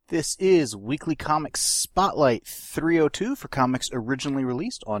This is Weekly Comics Spotlight 302 for comics originally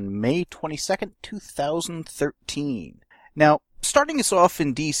released on May 22nd, 2013. Now, starting us off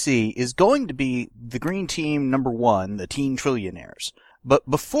in DC is going to be the Green Team #1, the Teen Trillionaires. But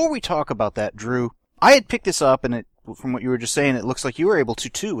before we talk about that, Drew, I had picked this up, and from what you were just saying, it looks like you were able to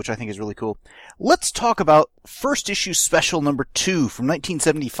too, which I think is really cool. Let's talk about First Issue Special #2 from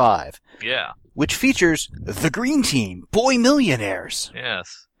 1975. Yeah. Which features the Green Team, Boy Millionaires.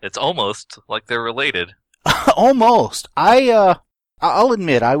 Yes. It's almost like they're related. Almost. I'll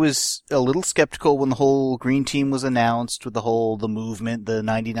admit, I was a little skeptical when the whole Green Team was announced with the movement, the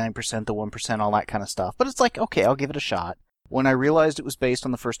 99%, the 1%, all that kind of stuff. But it's like, okay, I'll give it a shot. When I realized it was based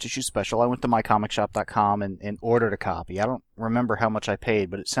on the First Issue Special, I went to mycomicshop.com and ordered a copy. I don't remember how much I paid,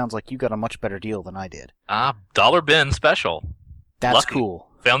 but it sounds like you got a much better deal than I did. Dollar bin special. That's Lucky. Cool.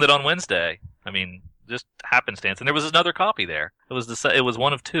 Found it on Wednesday. I mean, just happenstance. And there was another copy there. It was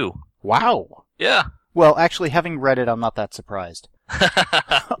one of two. Wow. Yeah. Well, actually, having read it, I'm not that surprised.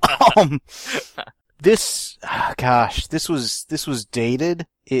 This was dated.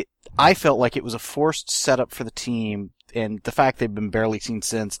 I felt like it was a forced setup for the team, and the fact they've been barely seen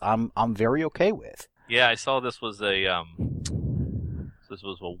since, I'm very okay with. Yeah, I saw this was a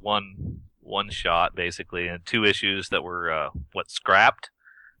one shot basically, and 2 issues that were scrapped.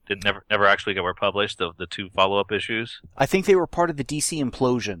 Never actually were published, the 2 follow-up issues. I think they were part of the DC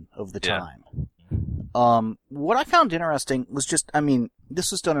implosion of the time. What I found interesting was just,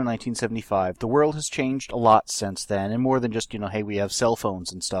 this was done in 1975. The world has changed a lot since then, and more than just, hey, we have cell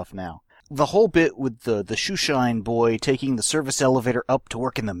phones and stuff now. The whole bit with the shoeshine boy taking the service elevator up to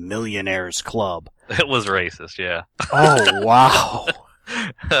work in the Millionaires Club. It was racist, yeah. Oh, wow.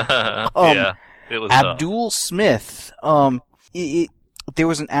 Yeah, it was Abdul Smith. There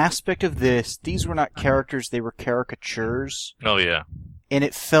was an aspect of this. These were not characters, they were caricatures. Oh, yeah. And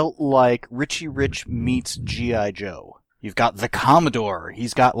it felt like Richie Rich meets G.I. Joe. You've got the Commodore.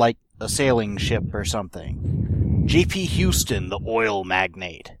 He's got, like, a sailing ship or something. J.P. Houston, the oil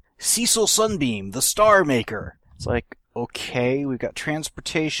magnate. Cecil Sunbeam, the star maker. It's like, okay, we've got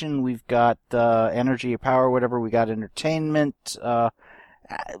transportation, we've got energy or power, whatever, we got entertainment.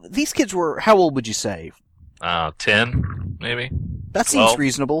 These kids were, how old would you say? 10, maybe. That seems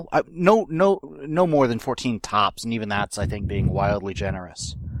reasonable. No more than 14 tops, and even that's, I think, being wildly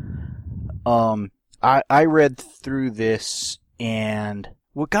generous. I read through this, and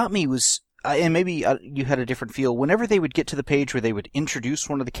what got me was, and maybe you had a different feel, whenever they would get to the page where they would introduce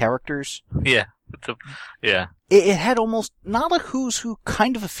one of the characters. Yeah. Yeah. It had almost, not a who's who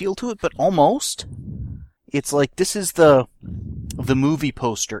kind of a feel to it, but almost. It's like, this is the movie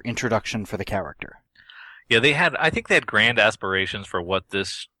poster introduction for the character. Yeah, I think they had grand aspirations for what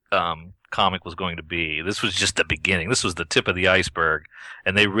this comic was going to be. This was just the beginning. This was the tip of the iceberg,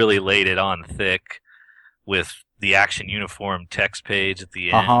 and they really laid it on thick with the Action Uniform text page at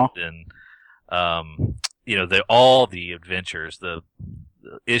the end, and all the adventures, the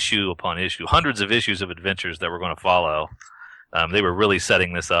issue upon issue, hundreds of issues of adventures that were going to follow. They were really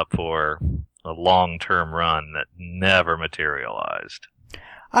setting this up for a long-term run that never materialized.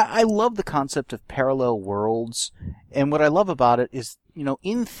 I love the concept of parallel worlds, and what I love about it is,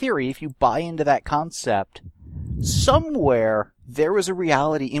 in theory, if you buy into that concept, somewhere there was a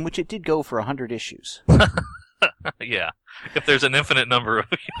reality in which it did go for 100 issues. Yeah, if there's an infinite number of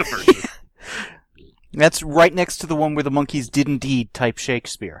universes. That's right next to the one where the monkeys did indeed type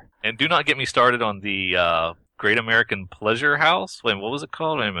Shakespeare. And do not get me started on the Great American Pleasure House. Wait, what was it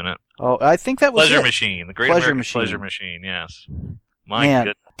called? Wait a minute. Oh, I think that was Pleasure Machine. The Great American Pleasure Machine, yes.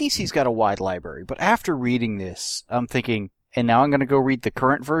 Man, DC's got a wide library, but after reading this, I'm thinking, and now I'm going to go read the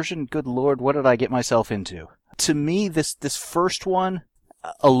current version? Good Lord, what did I get myself into? To me, this first one,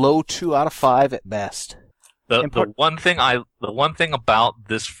 a low 2 out of 5 at best. The one thing about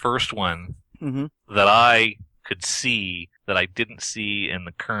this first one that I could see that I didn't see in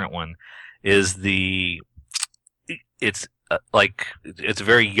the current one is it's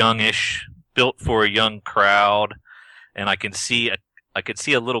very youngish, built for a young crowd, and I could see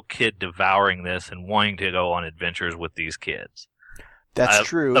a little kid devouring this and wanting to go on adventures with these kids. That's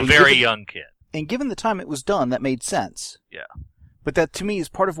true. A very young kid. And given the time it was done, that made sense. Yeah. But that, to me, is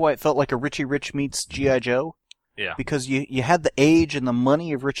part of why it felt like a Richie Rich meets G.I. Joe. Yeah. Because you had the age and the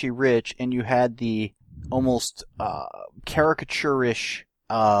money of Richie Rich, and you had the almost caricature-ish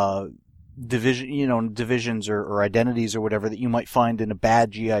divisions or identities or whatever that you might find in a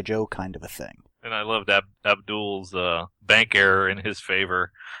bad G.I. Joe kind of a thing. And I loved Abdul's bank error in his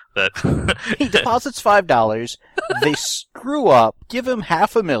favor. That He deposits $5. They screw up, give him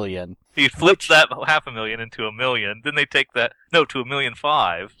 $500,000. he flips that $500,000 into $1 million. Then they take that to $1.5 million.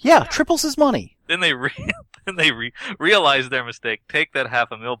 Yeah, triples his money. Then they realize their mistake, take that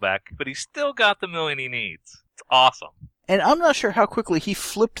 $500,000 back, but he's still got the $1 million he needs. It's awesome. And I'm not sure how quickly he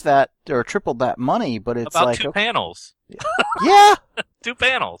flipped that or tripled that money, but it's About like two panels. Yeah. 2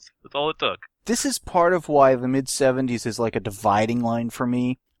 panels. That's all it took. This is part of why the mid-70s is like a dividing line for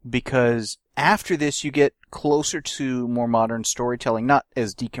me, because after this you get closer to more modern storytelling, not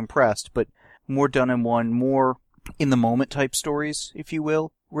as decompressed, but more done in one, more in the moment type stories, if you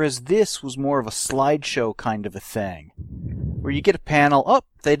will. Whereas this was more of a slideshow kind of a thing, where you get a panel,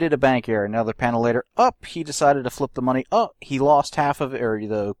 they did a bank error. Another panel later, he decided to flip the money, he lost half of it, or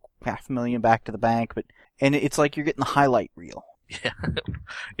the $500,000 back to the bank, and it's like you're getting the highlight reel. Yeah.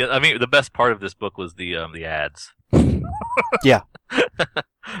 Yeah, I mean, the best part of this book was the ads. Yeah.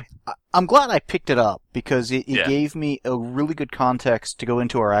 I'm glad I picked it up, because it gave me a really good context to go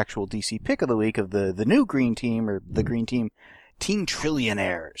into our actual DC pick of the week of the new Green Team, or the Green Team, Teen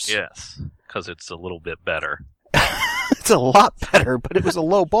Trillionaires. Yes, because it's a little bit better. It's a lot better, but it was a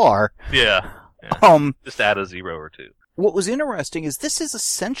low bar. Yeah. Just add a 0 or 2. What was interesting is this is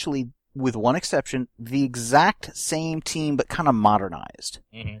essentially, with one exception, the exact same team, but kind of modernized.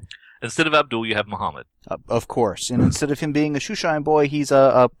 Mm-hmm. Instead of Abdul, you have Muhammad. Of course. And instead of him being a shoeshine boy, he's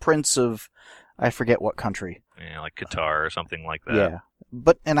a prince of, I forget what country. Yeah, like Qatar or something like that. Yeah.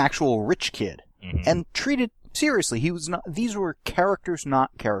 But an actual rich kid. Mm-hmm. And treated seriously. These were characters,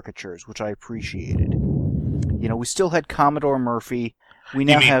 not caricatures, which I appreciated. We still had Commodore Murphy. We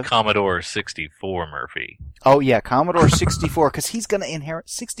now have Commodore 64 Murphy. Oh yeah, Commodore 64, because he's going to inherit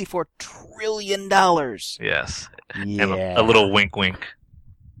 $64 trillion. Yes. Yeah. And a little wink wink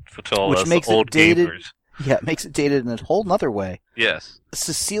to all us old gamers. Yeah, it makes it dated in a whole nother way. Yes.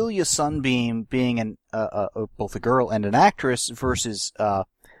 Cecilia Sunbeam being both a girl and an actress versus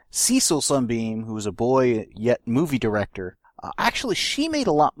Cecil Sunbeam, who was a boy yet movie director. Actually, she made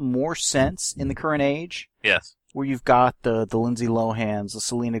a lot more sense in the current age. Yes. Where you've got the Lindsay Lohans, the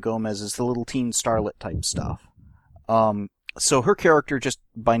Selena Gomez's, the little teen starlet type stuff. So her character, just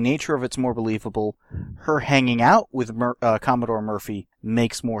by nature of it's more believable. Her hanging out with Commodore Murphy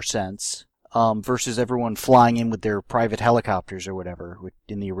makes more sense. Versus everyone flying in with their private helicopters or whatever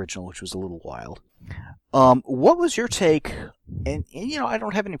in the original, which was a little wild. What was your take? And I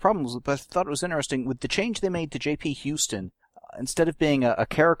don't have any problems with it, but I thought it was interesting with the change they made to J.P. Houston. Instead of being a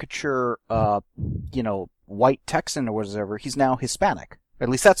caricature, white Texan or whatever, he's now Hispanic. At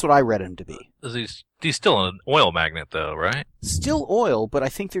least that's what I read him to be. He's still an oil magnate, though, right? Still oil, but I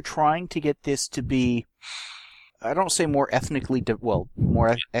think they're trying to get this to be, I don't say more ethnically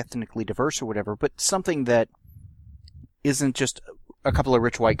diverse or whatever, but something that isn't just a couple of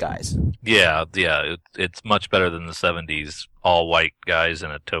rich white guys. Yeah, it's much better than the 70s, all white guys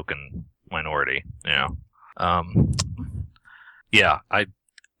and a token minority.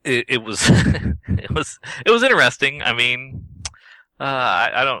 It was it was interesting. I mean,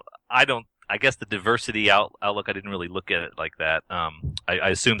 I guess the diversity outlook, I didn't really look at it like that. I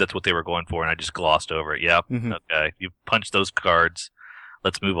assumed that's what they were going for, and I just glossed over it. Yeah, mm-hmm. Okay, you punched those cards.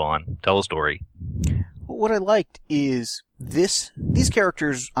 Let's move on. Tell a story. What I liked is these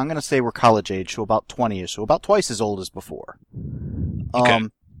characters, I'm going to say, were college age, so about 20ish, so about twice as old as before. Okay.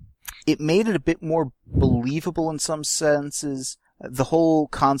 It made it a bit more believable in some senses. The whole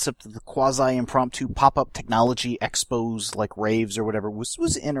concept of the quasi-impromptu pop-up technology expos, like raves or whatever,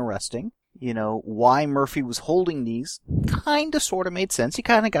 was interesting. Why Murphy was holding these kind of sort of made sense. You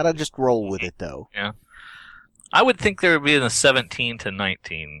kind of got to just roll with it, though. Yeah. I would think there would be in the 17 to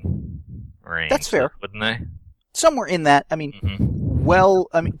 19 range. That's fair. Wouldn't they? Somewhere in that. I mean,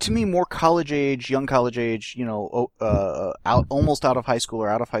 mm-hmm. To me, more college age, young college age, almost out of high school or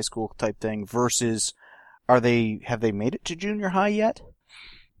out of high school type thing versus have they made it to junior high yet?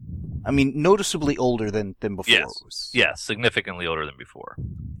 I mean, noticeably older than before. Yes, significantly older than before.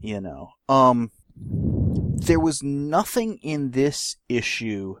 There was nothing in this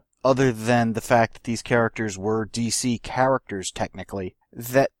issue other than the fact that these characters were DC characters, technically,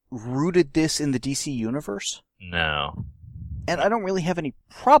 that rooted this in the DC universe. No. And I don't really have any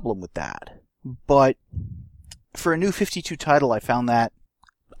problem with that. But for a new 52 title, I found that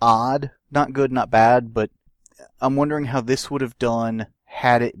odd. Not good, not bad, but I'm wondering how this would have done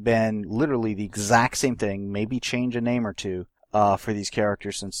had it been literally the exact same thing, maybe change a name or two for these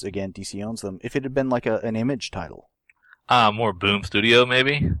characters since, again, DC owns them, if it had been like an Image title. More Boom Studio,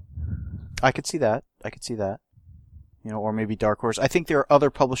 maybe? I could see that. or maybe Dark Horse. I think there are other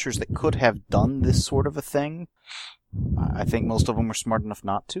publishers that could have done this sort of a thing. I think most of them were smart enough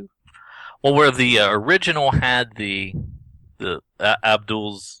not to. Well, where the original had the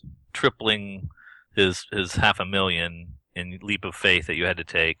Abdul's tripling his $500,000 in leap of faith that you had to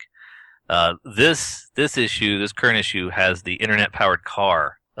take, this current issue has the internet powered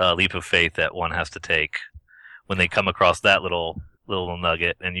car leap of faith that one has to take when they come across that little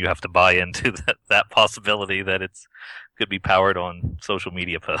nugget, and you have to buy into that possibility that it's could be powered on social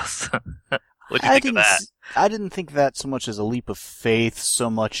media posts. What do you think of that? I didn't think that so much as a leap of faith, so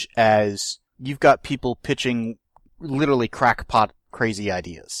much as you've got people pitching literally crackpot crazy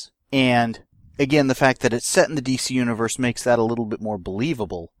ideas. And again, the fact that it's set in the DC universe makes that a little bit more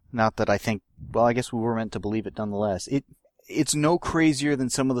believable. Not that I think, well, I guess we were meant to believe it nonetheless. It's no crazier than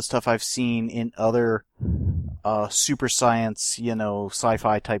some of the stuff I've seen in other super science,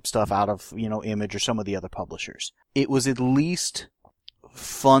 sci-fi type stuff out of, Image or some of the other publishers. It was at least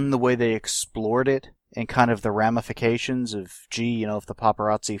fun the way they explored it and kind of the ramifications of, if the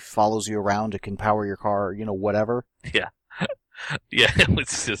paparazzi follows you around, it can power your car, whatever. Yeah. Yeah, it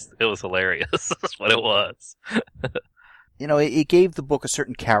was hilarious. That's what it was. It gave the book a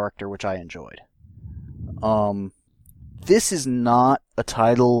certain character, which I enjoyed. This is not a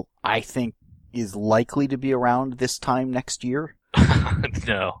title I think is likely to be around this time next year.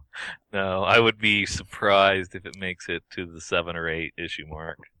 No. I would be surprised if it makes it to the 7 or 8 issue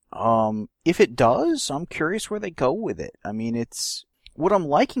mark. If it does, I'm curious where they go with it. I mean, what I'm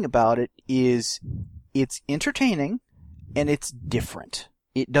liking about it is it's entertaining and it's different.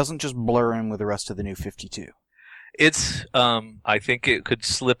 It doesn't just blur in with the rest of the New 52. It's, I think it could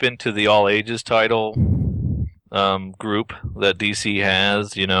slip into the all ages title group that DC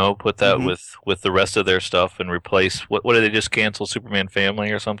has, put that with the rest of their stuff and replace, what did they just cancel, Superman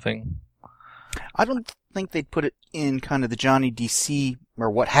Family or something? I don't think they'd put it in kind of the Johnny DC, or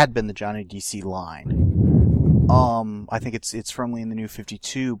what had been the Johnny DC line. I think it's firmly in the New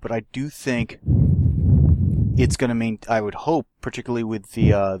 52, but I do think it's going to I would hope, particularly with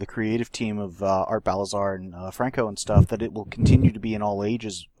the creative team of Art Balazar and Franco and stuff, that it will continue to be an all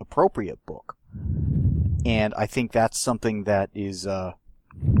ages appropriate book. And I think that's something that is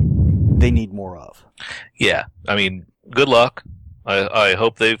they need more of. Yeah, I mean, good luck. I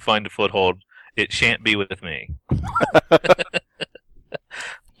hope they find a foothold. It shan't be with me.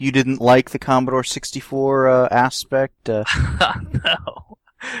 You didn't like the Commodore 64 aspect?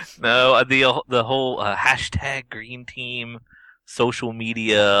 No, the whole hashtag Green Team social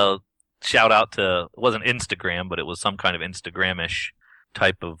media shout out to, it wasn't Instagram, but it was some kind of Instagram-ish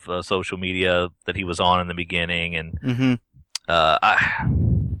type of social media that he was on in the beginning, and I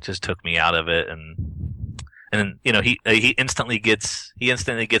just took me out of it, and he instantly gets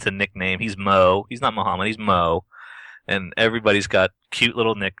a nickname. He's Mo. He's not Muhammad. He's Mo, and everybody's got cute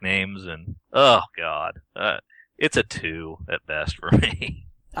little nicknames, and oh god, it's a 2 at best for me.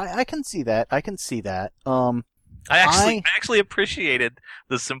 I can see that. I actually appreciated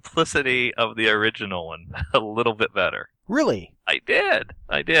the simplicity of the original one a little bit better. Really? I did.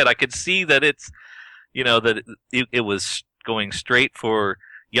 I could see that it's, that it was going straight for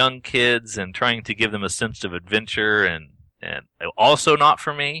young kids and trying to give them a sense of adventure, and also not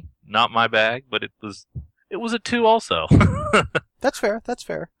for me, not my bag, but it was a 2 also. That's fair.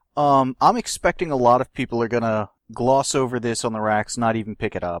 I'm expecting a lot of people are gonna gloss over this on the racks, not even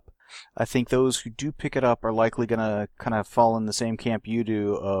pick it up. I think those who do pick it up are likely gonna kind of fall in the same camp you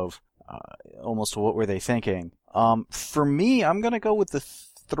do of almost what were they thinking. For me, I'm gonna go with the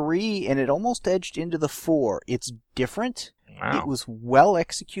 3, and it almost edged into the 4. It's different. Wow. It was well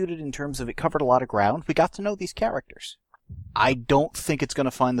executed in terms of it covered a lot of ground. We got to know these characters. I don't think it's going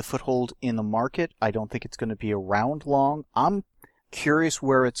to find the foothold in the market. I don't think it's going to be around long. I'm curious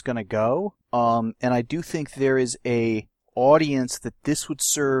where it's going to go. And I do think there is a audience that this would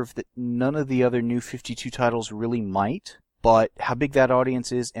serve that none of the other New 52 titles really might. But how big that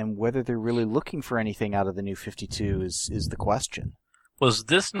audience is and whether they're really looking for anything out of the New 52 is the question. Was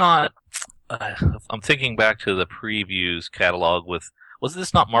this not... I'm thinking back to the previews catalog was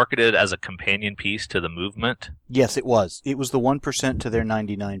this not marketed as a companion piece to the Movement? Yes, it was. It was the 1% to their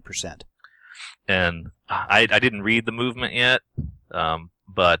 99%. And I didn't read the Movement yet,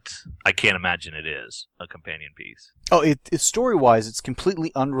 but I can't imagine it is a companion piece. Oh, story-wise, it's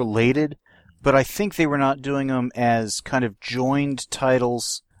completely unrelated, but I think they were not doing them as kind of joined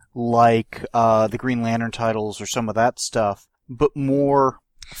titles like the Green Lantern titles or some of that stuff, but more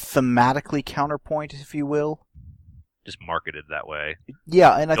thematically counterpoint, if you will. Just marketed that way.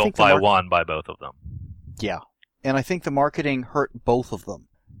 Yeah, and I think don't buy one, buy both of them. Yeah, and I think the marketing hurt both of them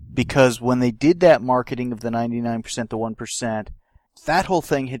Because when they did that marketing of the 99%, the 1%, that whole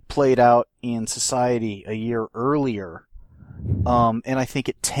thing had played out in society a year earlier. And I think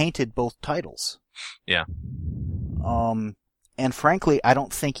it tainted both titles. Yeah. And frankly, I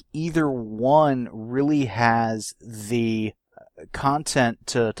don't think either one really has the content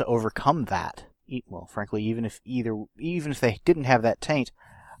to overcome that. Well, frankly, even if they didn't have that taint,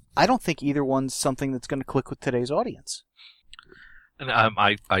 I don't think either one's something that's going to click with today's audience. And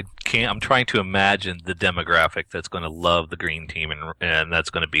I can't. I'm trying to imagine the demographic that's going to love the Green Team, and that's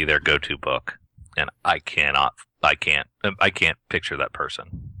going to be their go-to book. And I can't picture that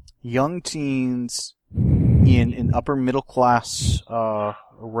person. Young teens in an upper middle class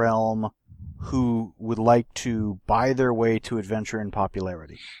realm who would like to buy their way to adventure and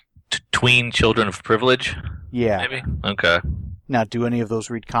popularity. Tween children of privilege? Yeah. Maybe? Okay. Now, do any of those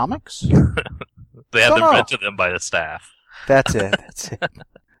read comics? They have them read to them by the staff. That's it.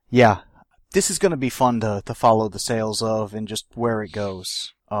 Yeah. This is going to be fun to follow the sales of and just where it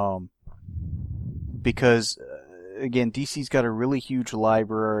goes. Because, again, DC's got a really huge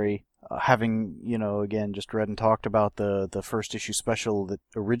library. Having, again, just read and talked about the first issue special that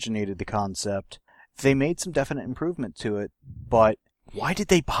originated the concept, they made some definite improvement to it, but why did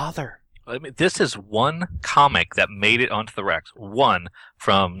they bother? I mean, this is one comic that made it onto the Rex. One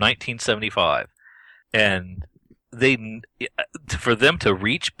from 1975. And for them to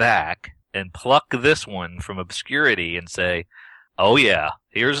reach back and pluck this one from obscurity and say, oh yeah,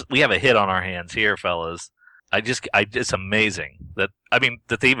 we have a hit on our hands here, fellas. It's amazing that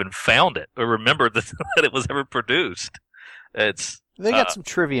they even found it or remembered that it was ever produced. They got some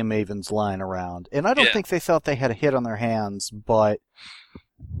trivia mavens lying around, and I don't think they thought they had a hit on their hands, but,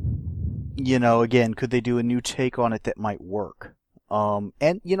 again, could they do a new take on it that might work? And,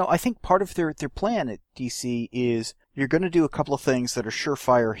 I think part of their plan at DC is you're going to do a couple of things that are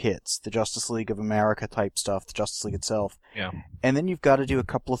surefire hits, the Justice League of America type stuff, the Justice League itself. Yeah. And then you've got to do a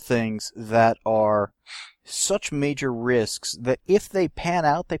couple of things that are such major risks that if they pan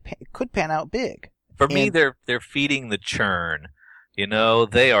out, could pan out big. For me, they're feeding the churn.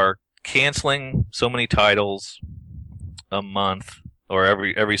 They are canceling so many titles a month or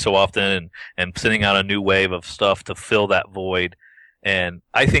every so often and sending out a new wave of stuff to fill that void. And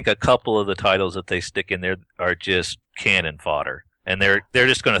I think a couple of the titles that they stick in there are just cannon fodder. And they're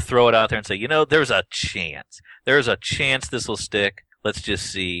just going to throw it out there and say, there's a chance. There's a chance this will stick. Let's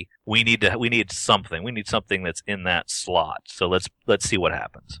just see. We need something. We need something that's in that slot. So let's see what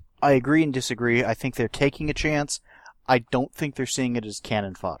happens. I agree and disagree. I think they're taking a chance. I don't think they're seeing it as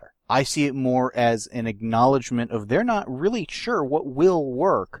cannon fodder. I see it more as an acknowledgement of they're not really sure what will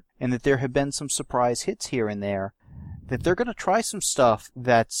work, and that there have been some surprise hits here and there, that they're going to try some stuff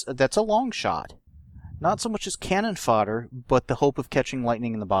that's a long shot. Not so much as cannon fodder, but the hope of catching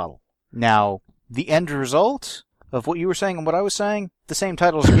lightning in the bottle. Now, the end result of what you were saying and what I was saying, the same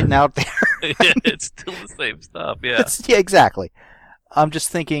titles are getting out there. It's still the same stuff, yeah. Yeah, exactly. I'm just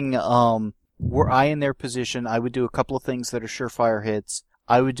thinking, were I in their position, I would do a couple of things that are surefire hits.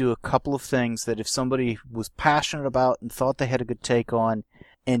 I would do a couple of things that if somebody was passionate about and thought they had a good take on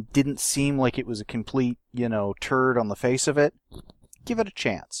and didn't seem like it was a complete, turd on the face of it, give it a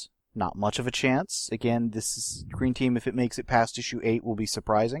chance. Not much of a chance. Again, this is Green Team, if it makes it past issue 8, will be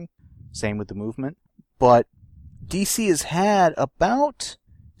surprising. Same with the Movement. But DC has had about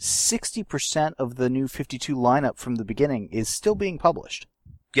 60% of the new 52 lineup from the beginning is still being published.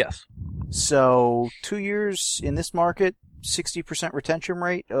 Yes. So, 2 years in this market, 60% retention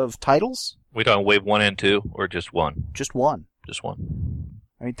rate of titles? We talking wave 1 and 2, or just one? Just one. Just one.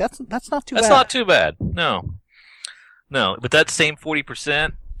 I mean, that's not too bad. That's not too bad. No, but that same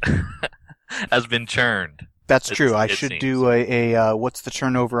 40% has been churned. That's true. I should do a what's the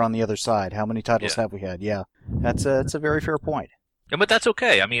turnover on the other side? How many titles have we had? Yeah, that's a very fair point. Yeah, but that's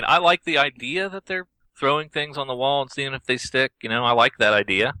okay. I mean, I like the idea that they're throwing things on the wall and seeing if they stick. I like that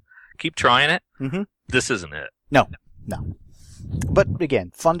idea. Keep trying it. Mm-hmm. This isn't it. No. But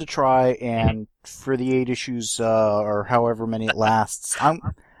again, fun to try, and for the 8 issues or however many it lasts,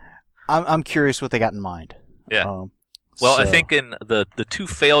 I'm curious what they got in mind. Yeah. I think in the 2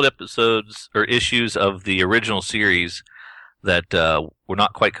 failed episodes or issues of the original series that were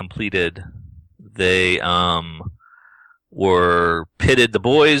not quite completed, they were pitted.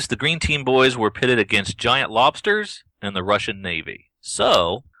 The Green Team boys were pitted against giant lobsters and the Russian Navy.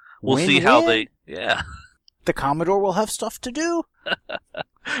 So we'll see how they. Yeah. The Commodore will have stuff to do.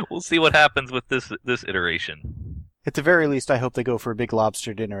 We'll see what happens with this iteration. At the very least, I hope they go for a big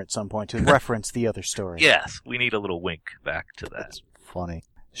lobster dinner at some point to reference the other story. Yes, we need a little wink back to that. That's funny.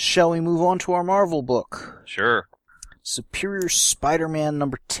 Shall we move on to our Marvel book? Sure. Superior Spider-Man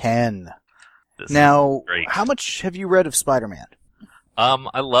number 10. This Now, is great. how much have you read of Spider-Man?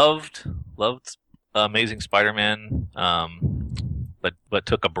 I loved Amazing Spider-Man, but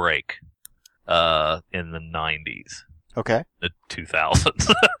took a break in the 90s, Okay. the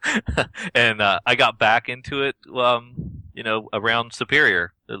 2000s, and I got back into it, around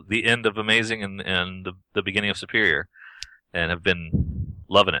Superior, the end of Amazing and the beginning of Superior, and have been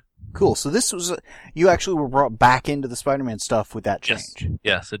loving it. Cool. So this was, you actually were brought back into the Spider-Man stuff with that change.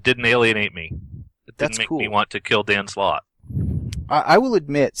 Yes, it didn't alienate me. It That's didn't make cool. me want to kill Dan Slott. I will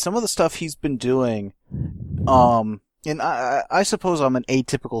admit, some of the stuff he's been doing, and I suppose I'm an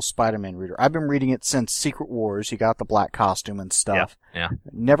atypical Spider-Man reader. I've been reading it since Secret Wars. He got the black costume and stuff. Yeah.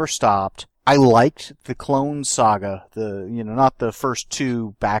 Never stopped. I liked the Clone Saga, not the first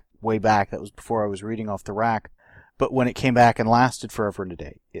two way back. That was before I was reading off the rack. But when it came back and lasted forever and a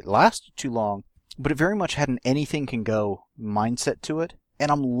day, it lasted too long, but it very much had an anything can go mindset to it. And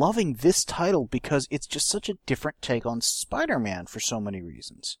I'm loving this title because it's just such a different take on Spider-Man for so many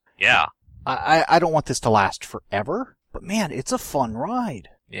reasons. Yeah. I don't want this to last forever, but man, it's a fun ride.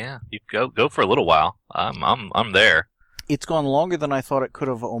 Yeah. You go for a little while. I'm there. It's gone longer than I thought it could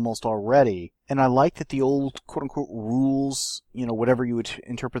have almost already, and I like that the old quote-unquote rules, whatever you would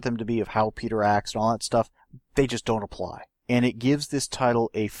interpret them to be of how Peter acts and all that stuff, they just don't apply. And it gives this title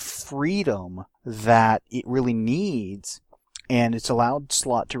a freedom that it really needs, and it's allowed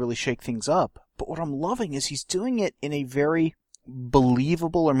Slott to really shake things up. But what I'm loving is he's doing it in a very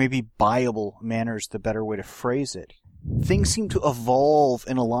believable, or maybe buyable manner is the better way to phrase it. Things seem to evolve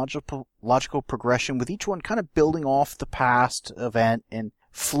in a logical progression, with each one kind of building off the past event and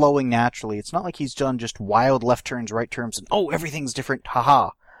flowing naturally. It's not like he's done just wild left turns, right turns, and everything's different, haha.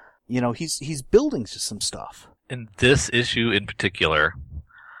 He's building to some stuff. In this issue in particular,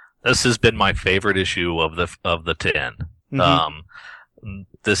 this has been my favorite issue of the 10. Mm-hmm.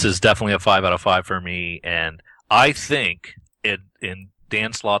 This is definitely a 5 out of 5 for me, and I think in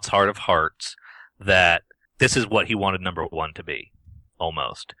Dan Slott's heart of hearts that this is what he wanted number 1 to be,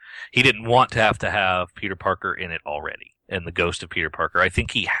 almost. He didn't want to have Peter Parker in it already, and the ghost of Peter Parker. I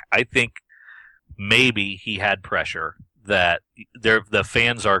think maybe he had pressure that the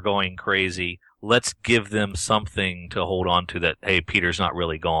fans are going crazy. Let's give them something to hold on to that, hey, Peter's not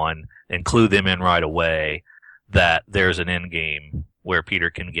really gone, and clue them in right away that there's an end game where Peter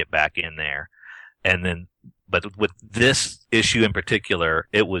can get back in there. And then, but with this issue in particular,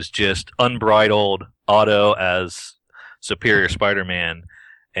 it was just unbridled Otto as Superior Spider-Man,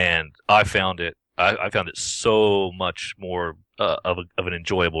 and I found it so much more of an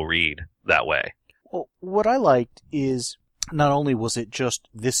enjoyable read that way. Well, what I liked is not only was it just,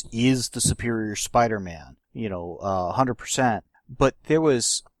 this is the Superior Spider-Man, 100%, but there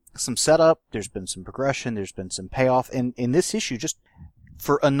was some setup, there's been some progression, there's been some payoff, and in this issue, just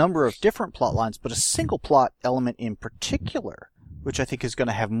for a number of different plot lines, but a single plot element in particular, which I think is going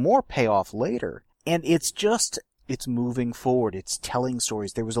to have more payoff later. And it's moving forward, it's telling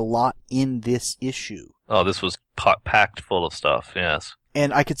stories. There was a lot in this issue. Oh, this was packed full of stuff, yes.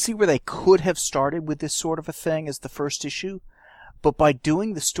 And I could see where they could have started with this sort of a thing as the first issue, but by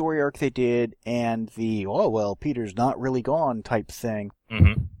doing the story arc they did and the, Peter's not really gone type thing,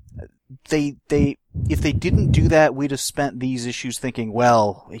 mm-hmm. If they didn't do that, we'd have spent these issues thinking,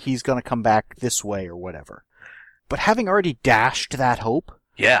 well, he's going to come back this way or whatever. But having already dashed that hope,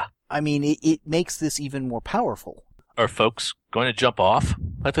 yeah, I mean, it makes this even more powerful. Are folks going to jump off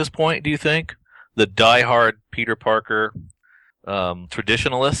at this point, do you think? The diehard Peter Parker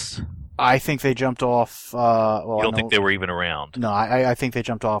traditionalists? I think they jumped off. You don't think they were even around? No, I think they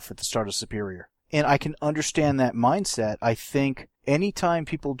jumped off at the start of Superior. And I can understand that mindset. I think anytime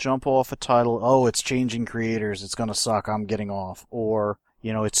people jump off a title, it's changing creators, it's going to suck, I'm getting off. Or,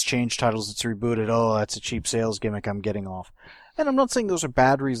 it's changed titles, it's rebooted, that's a cheap sales gimmick, I'm getting off. And I'm not saying those are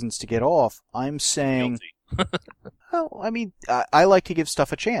bad reasons to get off. I'm saying, I like to give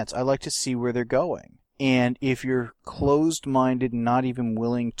stuff a chance. I like to see where they're going. And if you're closed-minded and not even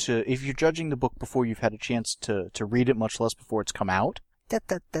willing to, if you're judging the book before you've had a chance to read it, much less before it's come out,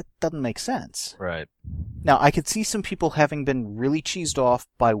 that doesn't make sense. Right. Now, I could see some people having been really cheesed off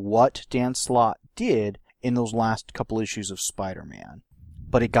by what Dan Slott did in those last couple issues of Spider-Man.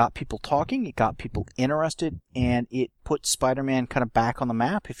 But it got people talking, it got people interested, and it put Spider-Man kind of back on the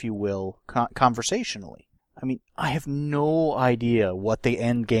map, if you will, conversationally. I mean, I have no idea what the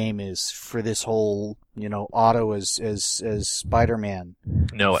end game is for this whole, Otto as Spider-Man.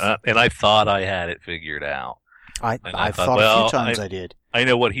 No, and I thought I had it figured out. I thought a few times I did. I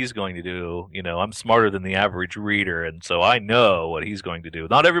know what he's going to do. I'm smarter than the average reader, and so I know what he's going to do.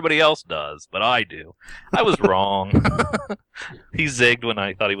 Not everybody else does, but I do. I was wrong. He zigged when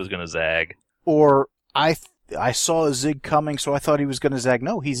I thought he was going to zag. Or I saw a zig coming, so I thought he was going to zag.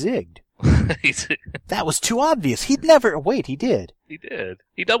 No, he zigged. That was too obvious. He'd never. Wait, he did. He did.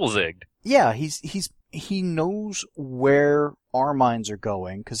 He double zigged. Yeah, he knows where our minds are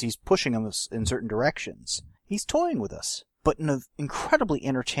going because he's pushing us in certain directions. He's toying with us, but in an incredibly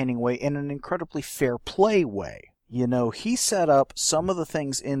entertaining way, in an incredibly fair play way. He set up some of the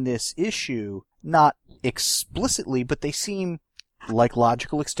things in this issue, not explicitly, but they seem like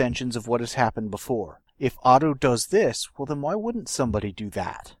logical extensions of what has happened before. If Otto does this, well then why wouldn't somebody do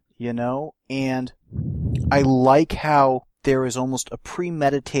that? And I like how there is almost a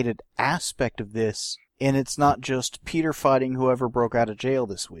premeditated aspect of this, and it's not just Peter fighting whoever broke out of jail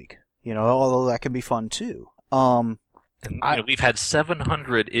this week. Although that can be fun too. We've had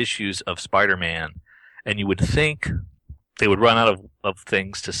 700 issues of Spider-Man, and you would think they would run out of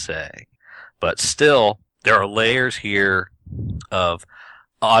things to say. But still, there are layers here of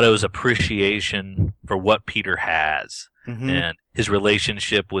Otto's appreciation for what Peter has, and his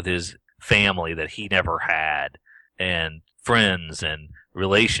relationship with his family that he never had, and friends and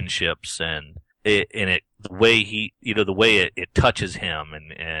relationships, and the way it touches him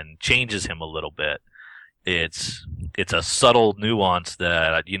and changes him a little bit. It's a subtle nuance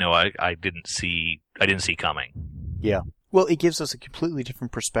that I didn't see coming. Yeah. Well, it gives us a completely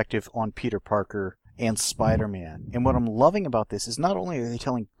different perspective on Peter Parker and Spider-Man. And what I'm loving about this is not only are they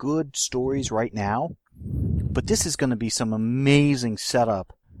telling good stories right now, but this is going to be some amazing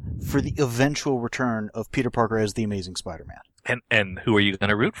setup for the eventual return of Peter Parker as the Amazing Spider-Man. And who are you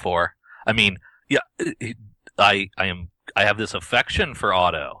going to root for? I mean, yeah, I have this affection for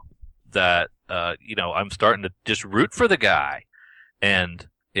Otto that I'm starting to just root for the guy, and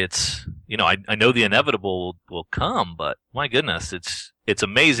it's I know the inevitable will come, but my goodness, it's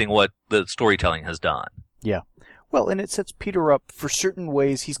amazing what the storytelling has done. Yeah. Well, and it sets Peter up for certain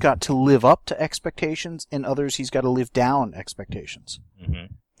ways he's got to live up to expectations, and others he's got to live down expectations.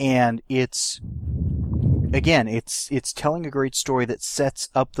 Mm-hmm. And it's telling a great story that sets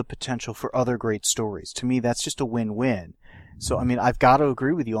up the potential for other great stories. To me, that's just a win-win. So, I've got to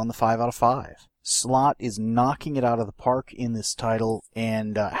agree with you on the 5 out of 5. Slott is knocking it out of the park in this title,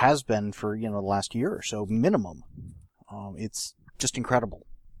 and has been for, the last year or so, minimum. It's just incredible.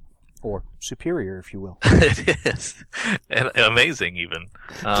 Or superior, if you will. It is. And amazing, even.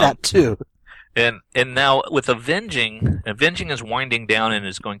 That, too. And now, with Avenging is winding down and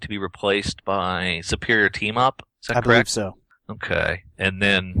is going to be replaced by Superior Team Up. Is that correct? I believe so. Okay. And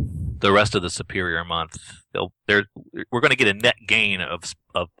then the rest of the Superior month, we're going to get a net gain of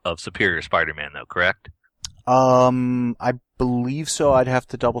Superior Spider-Man, though, correct? I believe so. I'd have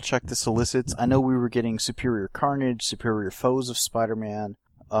to double check the solicits. I know we were getting Superior Carnage, Superior Foes of Spider-Man,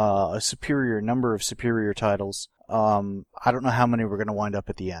 a superior number of Superior titles. I don't know how many we're going to wind up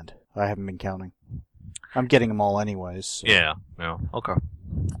at the end. I haven't been counting. I'm getting them all anyways. So. Yeah. Okay.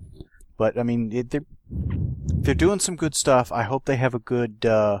 But, they're doing some good stuff. I hope they have a good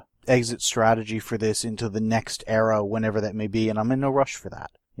exit strategy for this into the next era, whenever that may be, and I'm in no rush for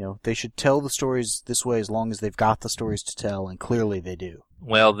that. They should tell the stories this way as long as they've got the stories to tell, and clearly they do.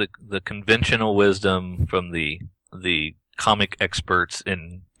 Well, the conventional wisdom from the comic experts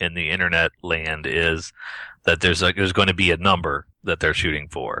in the internet land is that there's going to be a number that they're shooting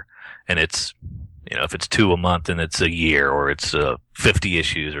for, and it's if it's 2 a month and it's a year, or it's 50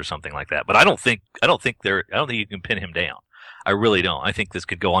 issues or something like that. But I don't think you can pin him down. I really don't. I think this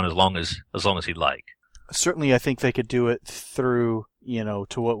could go on as long as he'd like. Certainly, I think they could do it through,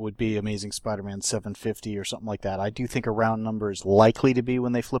 to what would be Amazing Spider-Man 750 or something like that. I do think a round number is likely to be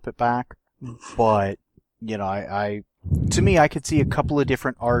when they flip it back. But, to me, I could see a couple of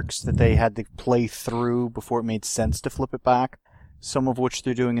different arcs that they had to play through before it made sense to flip it back. Some of which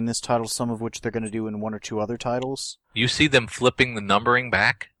they're doing in this title, some of which they're going to do in 1 or 2 other titles. You see them flipping the numbering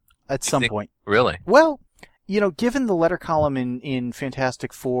back? At some point. Really? Well, given the letter column in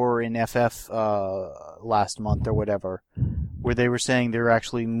Fantastic Four in FF last month or whatever, where they were saying they're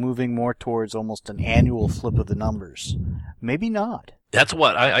actually moving more towards almost an annual flip of the numbers. Maybe not. That's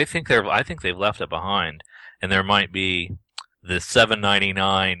what I think they've left it behind, and there might be the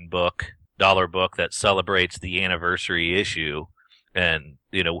 $7.99 dollar book that celebrates the anniversary issue, and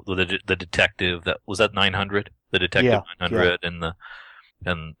the detective that was that 900, the detective 900, yeah.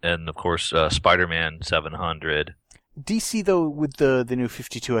 and of course Spider-Man 700. DC though with the new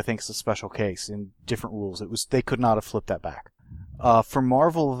 52, I think is a special case in different rules. They could not have flipped that back. For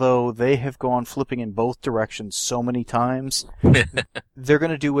Marvel, though, they have gone flipping in both directions so many times. They're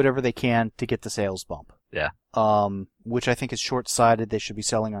going to do whatever they can to get the sales bump. Yeah. Which I think is short-sighted. They should be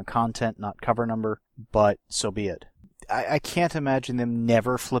selling on content, not cover number, but so be it. I can't imagine them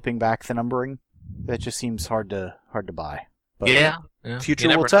never flipping back the numbering. That just seems hard to buy. But yeah. Future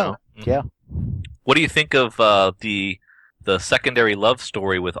will tell. Mm-hmm. Yeah. What do you think of the secondary love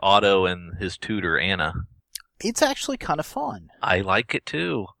story with Otto and his tutor Anna? It's actually kind of fun. I like it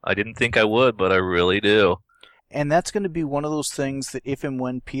too. I didn't think I would, but I really do. And that's going to be one of those things that if and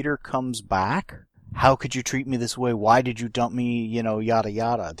when Peter comes back, how could you treat me this way? Why did you dump me? Yada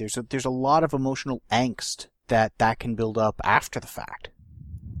yada. There's a lot of emotional angst that can build up after the fact.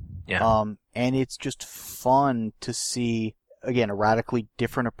 Yeah. And it's just fun to see, again, a radically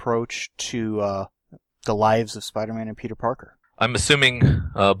different approach to the lives of Spider-Man and Peter Parker. I'm assuming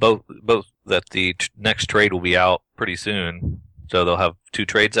both that the next trade will be out pretty soon, so they'll have 2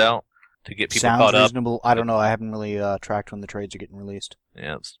 trades out to get people caught up. Sounds reasonable. I don't know. I haven't really tracked when the trades are getting released.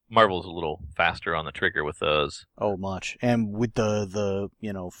 Yeah, Marvel's a little faster on the trigger with those. Oh, much. And with the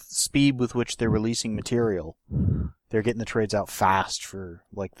speed with which they're releasing material, they're getting the trades out fast for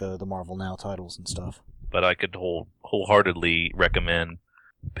like the Marvel Now titles and stuff. But I could wholeheartedly recommend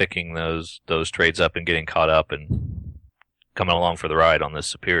picking those trades up and getting caught up and coming along for the ride on this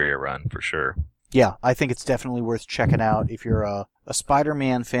Superior run for sure. Yeah, I think it's definitely worth checking out if you're a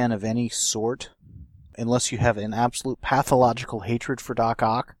Spider-Man fan of any sort, unless you have an absolute pathological hatred for Doc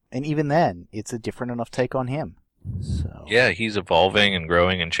Ock, and even then, it's a different enough take on him. So. Yeah, he's evolving and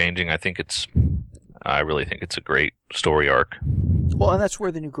growing and changing. I really think it's a great story arc. Well, and that's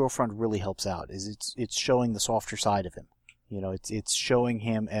where the new girlfriend really helps out, is it's showing the softer side of him. It's showing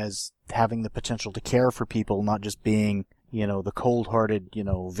him as having the potential to care for people, not just being the cold-hearted,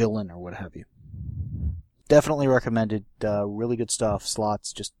 villain or what have you. Definitely recommended. Really good stuff.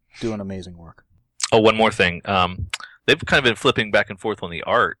 Slot's just doing amazing work. Oh, one more thing. They've kind of been flipping back and forth on the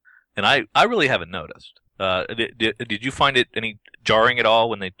art, and I really haven't noticed. Did you find it any jarring at all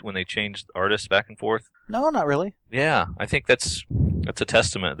when they changed artists back and forth? No, not really. Yeah, I think that's a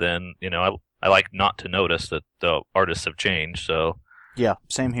testament. Then I like not to notice that the artists have changed. So yeah,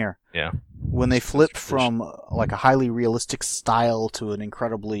 same here. Yeah. When they flip from like a highly realistic style to an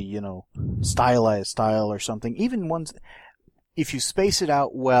incredibly, stylized style or something, even ones, if you space it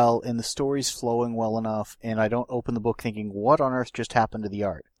out well and the story's flowing well enough and I don't open the book thinking, what on earth just happened to the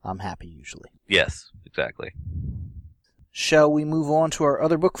art? I'm happy usually. Yes, exactly. Shall we move on to our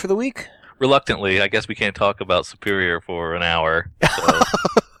other book for the week? Reluctantly, I guess we can't talk about Superior for an hour. So.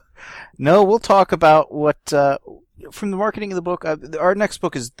 No, we'll talk about what... from the marketing of the book, our next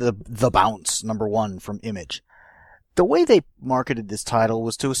book is The Bounce, #1 from Image. The way they marketed this title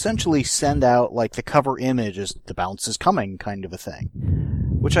was to essentially send out like the cover image as The Bounce is coming kind of a thing,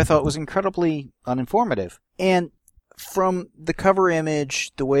 which I thought was incredibly uninformative. And from the cover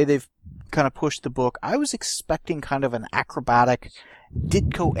image, the way they've kind of pushed the book, I was expecting kind of an acrobatic,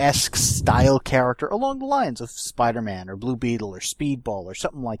 Ditko-esque style character along the lines of Spider-Man or Blue Beetle or Speedball or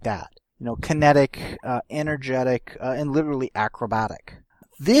something like that. Kinetic, energetic, and literally acrobatic.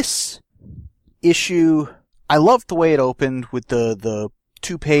 This issue, I loved the way it opened with the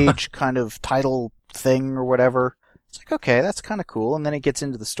 2-page kind of title thing or whatever. It's like, okay, that's kind of cool. And then it gets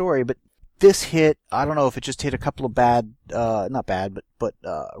into the story. But this hit, I don't know if it just hit a couple of not bad, but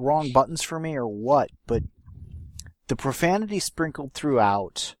wrong buttons for me or what. But the profanity sprinkled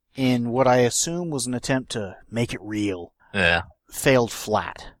throughout in what I assume was an attempt to make it real. Yeah. Failed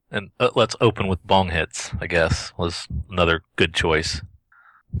flat. And let's open with bong hits, I guess, was another good choice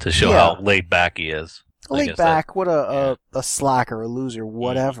to show how laid back he is. Laid back, what a slacker, a loser,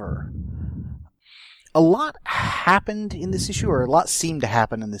 whatever. A lot happened in this issue, or a lot seemed to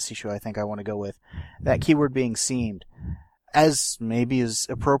happen in this issue, I think I want to go with. That keyword being seemed. As maybe is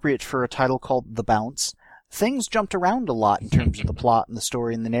appropriate for a title called The Bounce, things jumped around a lot in terms of the plot and the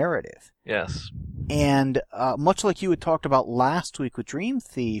story and the narrative. Yes. And much like you had talked about last week with Dream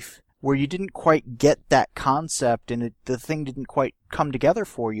Thief, where you didn't quite get that concept and the thing didn't quite come together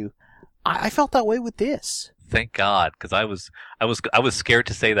for you, I felt that way with this. Thank God, because I was scared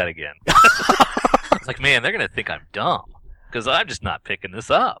to say that again. It's like, man, they're gonna think I'm dumb because I'm just not picking this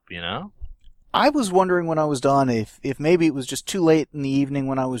up, I was wondering when I was done if maybe it was just too late in the evening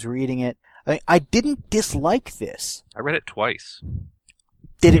when I was reading it. I didn't dislike this. I read it twice.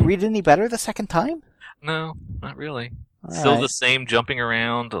 Did it read any better the second time? No, not really. All Still right. the same jumping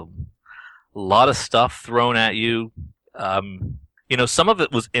around, a lot of stuff thrown at you. Some of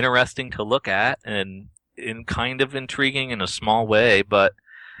it was interesting to look at and kind of intriguing in a small way, but,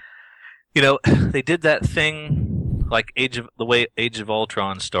 they did that thing like the way Age of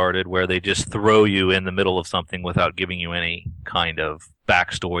Ultron started, where they just throw you in the middle of something without giving you any kind of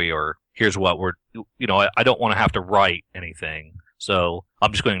backstory or here's what I don't want to have to write anything, so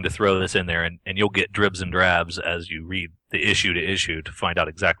I'm just going to throw this in there, and you'll get dribs and drabs as you read the issue to issue to find out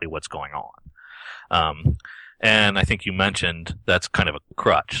exactly what's going on. And I think you mentioned that's kind of a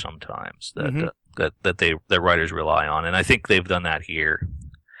crutch sometimes that their writers rely on, and I think they've done that here.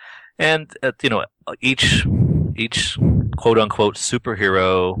 And each quote unquote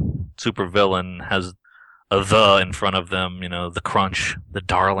superhero, supervillain has a "the" in front of them. The Crunch, the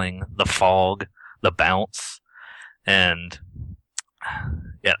Darling, the Fog, the Bounce, and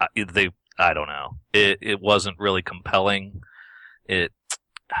yeah, I don't know. It wasn't really compelling.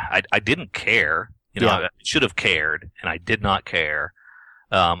 I didn't care. I should have cared, and I did not care.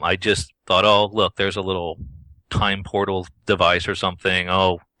 I just thought, oh, look, there's a little time portal device or something.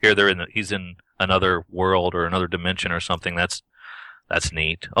 Oh, here he's in another world or another dimension or something. That's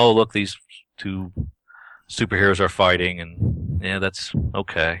neat. Oh, look, these two superheroes are fighting, and yeah, that's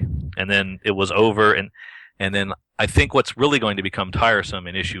okay. And then it was over, and then I think what's really going to become tiresome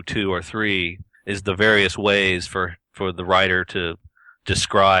in issue 2 or 3 is the various ways for the writer to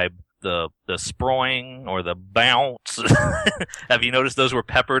describe the sproing or the bounce. Have you noticed those were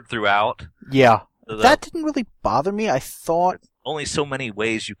peppered throughout? Yeah. That didn't really bother me. I thought only so many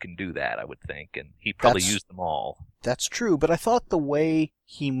ways you can do that, I would think, and he probably used them all. That's true, but I thought the way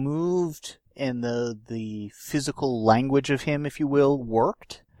he moved and the physical language of him, if you will,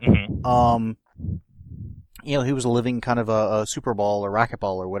 worked. Mm-hmm. He was a living kind of a super ball or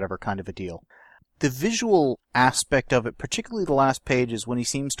racquetball or whatever kind of a deal. The visual aspect of it, particularly the last page, is when he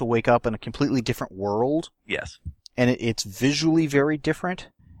seems to wake up in a completely different world. Yes. And it's visually very different.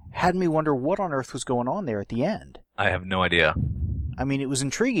 Had me wonder what on earth was going on there at the end. I have no idea. I mean, it was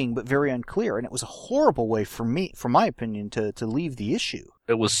intriguing, but very unclear, and it was a horrible way for my opinion, to leave the issue.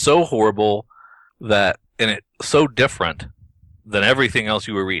 It was so horrible and it's so different than everything else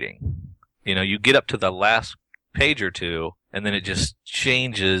you were reading. You get up to the last page or two, and then it just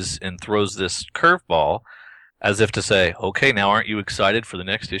changes and throws this curveball as if to say, okay, now aren't you excited for the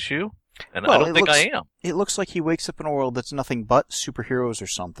next issue? And I don't think I am. It looks like he wakes up in a world that's nothing but superheroes or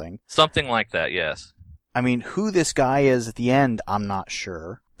something. Something like that, yes. I mean, who this guy is at the end, I'm not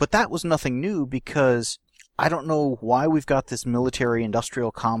sure. But that was nothing new, because I don't know why we've got this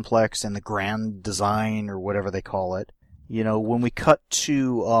military-industrial complex and the grand design, or whatever they call it. When we cut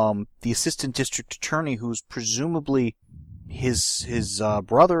to the assistant district attorney, who's presumably his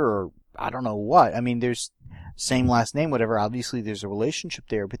brother, or I don't know what. I mean, there's same last name, whatever. Obviously, there's a relationship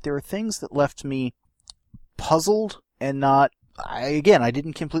there, but there are things that left me puzzled and not. I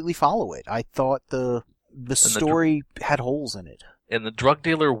didn't completely follow it. I thought the story had holes in it. And the drug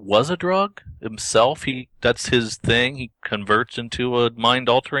dealer was a drug himself. That's his thing. He converts into a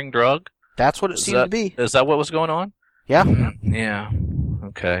mind-altering drug. That's what it seemed to be. Is that what was going on? Yeah. Yeah.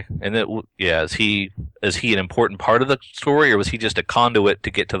 Okay. And is he an important part of the story, or was he just a conduit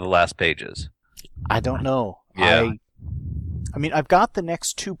to get to the last pages? I don't know. Yeah. I mean, I've got the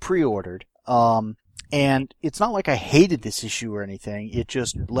next 2 pre-ordered, and it's not like I hated this issue or anything. It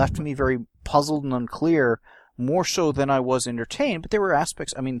just left me very puzzled and unclear, more so than I was entertained. But there were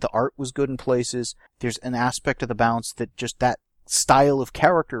aspects. I mean, the art was good in places. There's an aspect of the Bounce that just that style of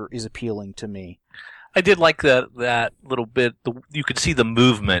character is appealing to me. I did like that little bit. You could see the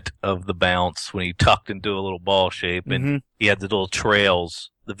movement of the Bounce when he tucked into a little ball shape, and he had the little trails,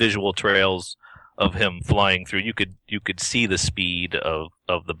 the visual trails of him flying through. You could see the speed of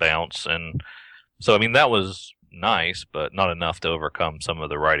the Bounce, and so I mean that was nice, but not enough to overcome some of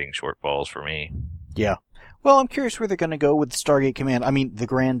the writing shortfalls for me. Yeah. Well, I'm curious where they're going to go with Stargate Command. I mean, the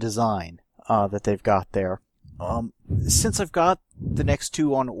grand design that they've got there. Since I've got the next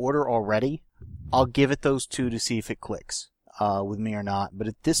 2 on order already, I'll give it those 2 to see if it clicks with me or not. But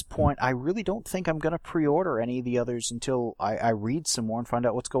at this point, I really don't think I'm going to pre-order any of the others until I read some more and find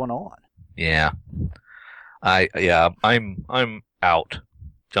out what's going on. Yeah, I'm out,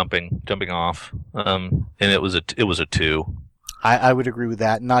 jumping off. And it was a 2. I would agree with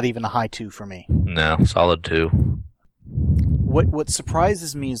that. Not even a high 2 for me. No, solid 2. What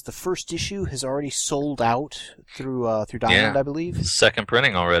surprises me is the first issue has already sold out through Diamond, I believe. Second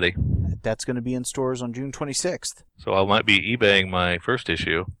printing already. That's going to be in stores on June 26th. So I might be eBaying my first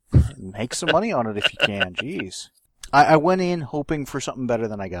issue. Make some money on it if you can. Jeez. I went in hoping for something better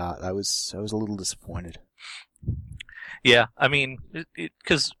than I got. I was a little disappointed. Yeah, I mean,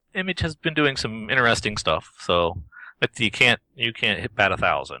 because Image has been doing some interesting stuff. So, but you can't hit bat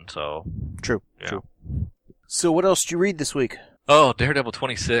 1,000. So true. So what else did you read this week? Oh, Daredevil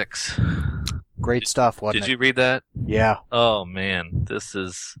 26. Great stuff, wasn't it? Did you read that? Yeah. Oh man, this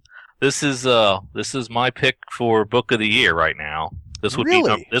is my pick for book of the year right now.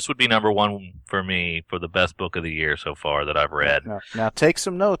 Really? This would be number one for me for the best book of the year so far that I've read. Now take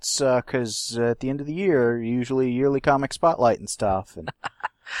some notes, because at the end of the year, usually yearly comic spotlight and stuff, and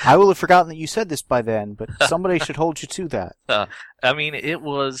I will have forgotten that you said this by then, but somebody should hold you to that. I mean, it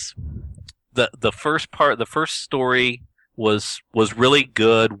was the first part. The first story was really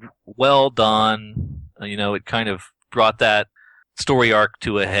good, well done. It kind of brought that story arc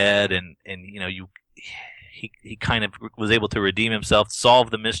to a head, and he kind of was able to redeem himself, solve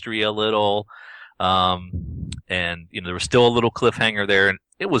the mystery a little, and there was still a little cliffhanger there, and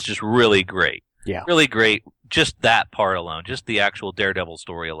it was just really great. Yeah. Really great. Just that part alone, just the actual Daredevil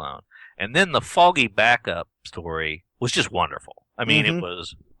story alone. And then the Foggy backup story was just wonderful. I mean, It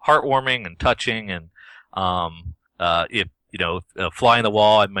was heartwarming and touching, and Fly the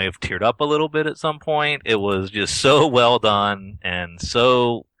Wall, I may have teared up a little bit at some point. It was just so well done and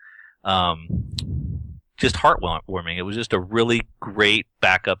so just heartwarming. It was just a really great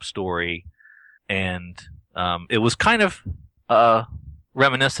backup story, and it was kind of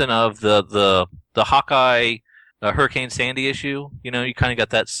reminiscent of the Hawkeye Hurricane Sandy issue. You kind of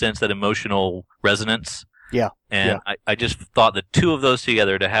got that sense, that emotional resonance. Yeah. And yeah. I just thought the two of those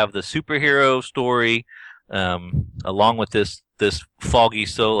together, to have the superhero story along with this Foggy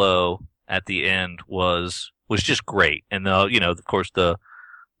solo at the end was just great. And of course the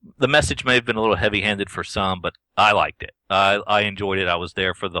message may have been a little heavy-handed for some, but I liked it. I enjoyed it. I was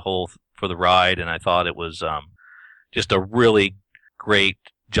there for the ride, and I thought it was just a really great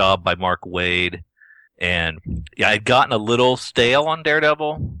job by Mark Waid. And yeah, I'd gotten a little stale on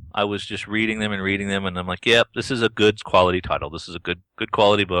Daredevil. I was just reading them, and I'm like, yep, this is a good quality title. This is a good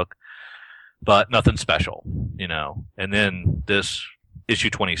quality book, but nothing special, And then this issue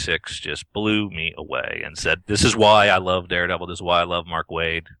 26 just blew me away and said, this is why I love Daredevil. This is why I love Mark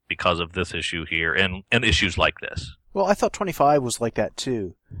Waid, because of this issue here and issues like this. Well, I thought 25 was like that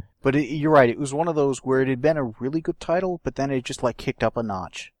too. But you're right. It was one of those where it had been a really good title, but then it just kicked up a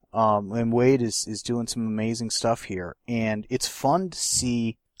notch. And Waid is doing some amazing stuff here. And it's fun to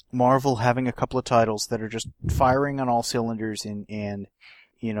see Marvel having a couple of titles that are just firing on all cylinders and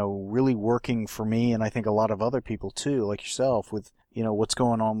really working for me, and I think a lot of other people too, like yourself, with what's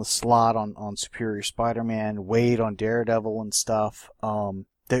going on with Slott on Superior Spider-Man, Waid on Daredevil and stuff.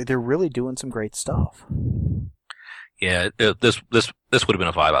 They're really doing some great stuff. Yeah, this would have been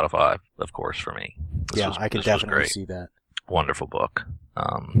a 5 out of 5, of course, for me. I could definitely see that. Wonderful book.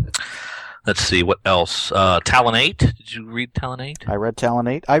 Let's see what else. Talonate. Did you read Talonate? I read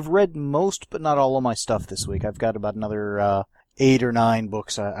Talonate. I've read most, but not all of my stuff this week. I've got about another 8 or 9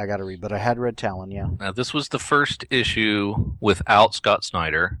 books I got to read, but I had read Talon. Yeah. Now this was the first issue without Scott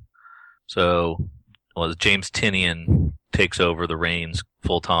Snyder, so James Tynion takes over the reins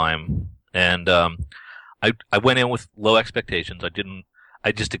full time, and I went in with low expectations.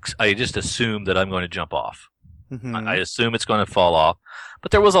 I just assumed that I'm going to jump off. Mm-hmm. I assume it's going to fall off,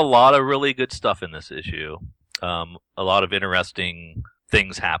 but there was a lot of really good stuff in this issue. A lot of interesting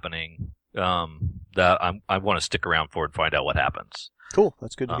things happening that I want to stick around for and find out what happens. Cool,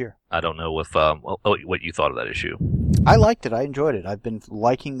 that's good to hear. I don't know if what you thought of that issue. I liked it. I enjoyed it. I've been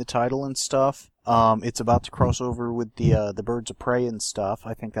liking the title and stuff. It's about to cross over with the Birds of Prey and stuff.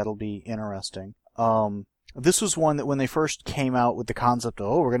 I think that'll be interesting. This was one that when they first came out with the concept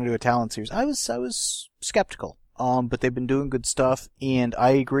of, we're going to do a Talon series, I was skeptical. But they've been doing good stuff, and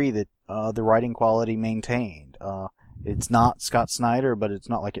I agree that the writing quality maintained. It's not Scott Snyder, but it's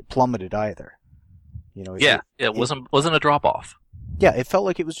not like it plummeted either. It wasn't a drop off. Yeah, it felt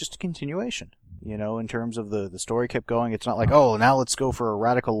like it was just a continuation. In terms of the story kept going. It's not like, now let's go for a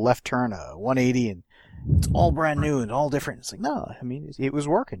radical left turn, a 180, and it's all brand new and all different. It's like, no, I mean, it was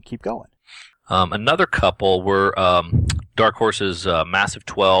working. Keep going. Another couple were Dark Horse's Massive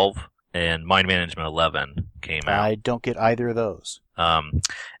 12 and Mind Management 11 came out. I don't get either of those.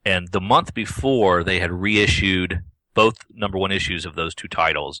 And the month before, they had reissued both number one issues of those two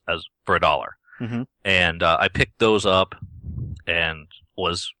titles for $1. Mm-hmm. And I picked those up, and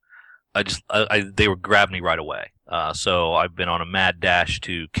they were grabbed me right away. So I've been on a mad dash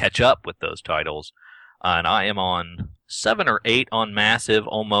to catch up with those titles, and I am on 7 or 8 on Massive,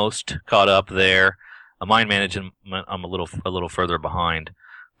 almost caught up there. Mind Management, I'm a little further behind.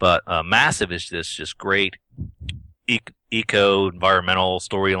 But Massive is this just great environmental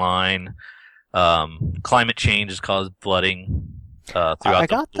storyline. Climate change has caused flooding throughout the world. I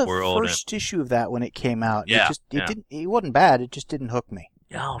got the first issue of that when it came out. Yeah, it wasn't bad. It just didn't hook me.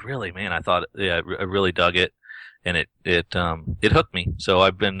 Oh, really, man? I thought, I really dug it. and it hooked me. So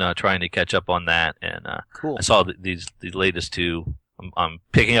I've been trying to catch up on that, and Cool. I saw the latest two. I'm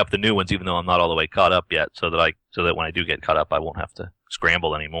picking up the new ones, even though I'm not all the way caught up yet, so that when I do get caught up, I won't have to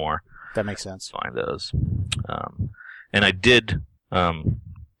scramble anymore. That makes sense. To find those. And I did.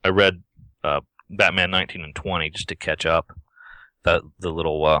 I read Batman 19 and 20 just to catch up. The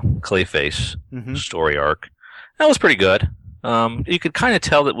little Clayface story arc. That was pretty good. You could kind of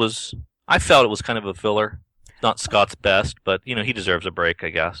tell I felt it was kind of a filler. Not Scott's best, but he deserves a break, I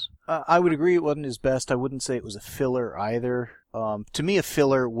guess. I would agree it wasn't his best. I wouldn't say it was a filler either. To me, a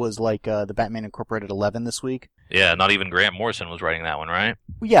filler was like the Batman Incorporated 11 this week. Yeah, not even Grant Morrison was writing that one, right?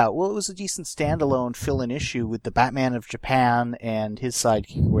 Yeah, well, it was a decent standalone fill-in issue with the Batman of Japan and his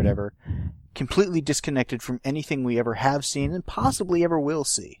sidekick or whatever, completely disconnected from anything we ever have seen and possibly ever will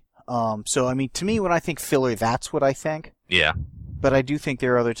see. So, I mean, to me, when I think filler, that's what I think. Yeah. But I do think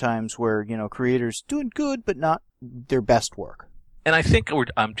there are other times where, creators doing good, but not their best work. And I think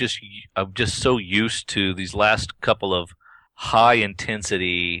I'm just so used to these last couple of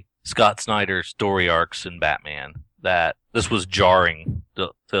high-intensity Scott Snyder story arcs in Batman that this was jarring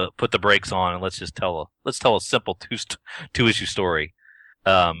to put the brakes on and let's tell a simple two-issue story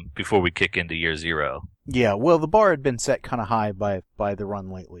before we kick into year zero. Yeah, well, the bar had been set kind of high by the run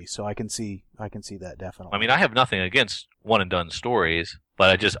lately, so I can see that definitely. I mean, I have nothing against one and done stories,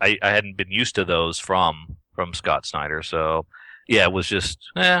 but I hadn't been used to those from Scott Snyder, so yeah, it was just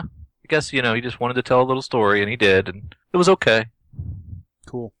I guess he just wanted to tell a little story and he did, and it was okay.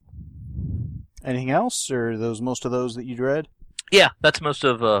 Cool. Anything else, or most of those that you'd read? Yeah, that's most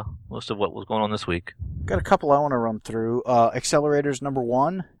of what was going on this week. Got a couple I want to run through. Accelerators number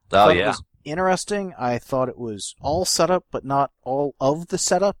 1. Oh yeah. It was interesting. I thought it was all setup, but not all of the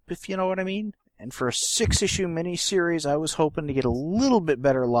setup, if you know what I mean. And for a 6-issue miniseries, I was hoping to get a little bit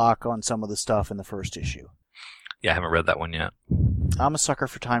better lock on some of the stuff in the first issue. Yeah, I haven't read that one yet. I'm a sucker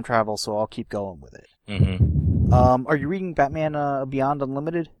for time travel, so I'll keep going with it. Mm-hmm. Are you reading Batman Beyond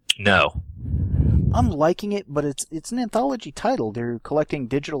Unlimited? No. I'm liking it, but it's an anthology title. They're collecting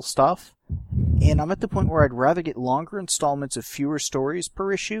digital stuff, and I'm at the point where I'd rather get longer installments of fewer stories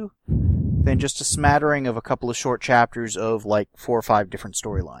per issue than just a smattering of a couple of short chapters of like 4 or 5 different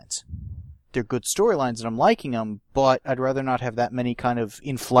storylines. They're good storylines, and I'm liking them, but I'd rather not have that many kind of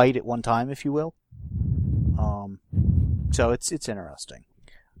in flight at one time, if you will. So it's interesting.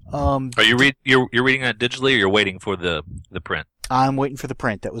 Are you're reading that digitally, or you're waiting for the print? I'm waiting for the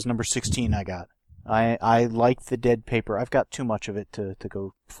print. That was number 16 I got. I like the dead paper. I've got too much of it to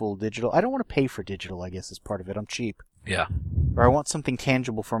go full digital. I don't want to pay for digital, I guess, is part of it. I'm cheap. Yeah. Or I want something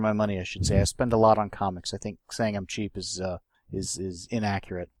tangible for my money, I should say. I spend a lot on comics. I think saying I'm cheap is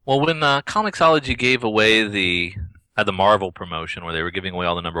inaccurate. Well, when Comixology gave away the Marvel promotion where they were giving away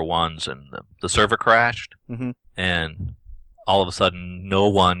all the number ones and the server crashed, and all of a sudden no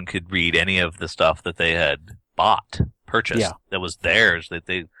one could read any of the stuff that they had purchased, that was theirs,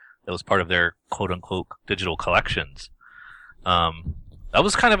 that was part of their quote-unquote digital collections. That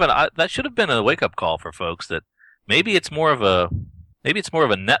was kind of that should have been a wake-up call for folks that maybe it's more of a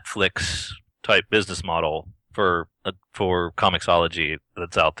Netflix type business model for Comixology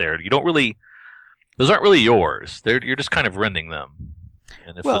that's out there. Those aren't really yours. You're just kind of renting them.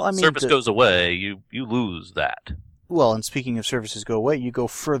 And if the service goes away, you lose that. Well, and speaking of services go away, you go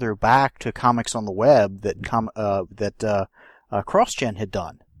further back to comics on the web that CrossGen had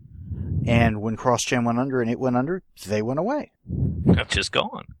done. And when CrossGen went under and it went under, they went away. They're just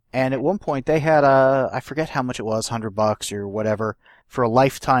gone. And at one point they had I forget how much it was, $100 or whatever, for a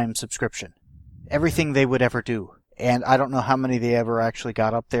lifetime subscription. Everything they would ever do. And I don't know how many they ever actually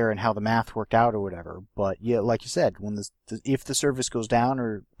got up there and how the math worked out or whatever. But yeah, like you said, if the service goes down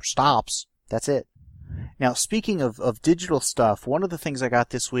or stops, that's it. Now, speaking of digital stuff, one of the things I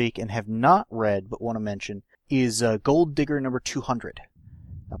got this week and have not read but want to mention is Gold Digger number 200.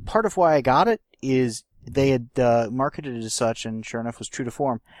 Now, part of why I got it is they had marketed it as such, and sure enough was true to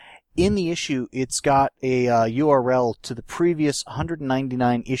form. In the issue, it's got a URL to the previous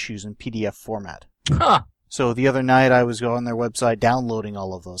 199 issues in PDF format. Huh. So the other night I was on their website downloading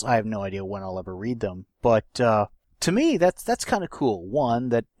all of those. I have no idea when I'll ever read them, but to me that's kind of cool. One,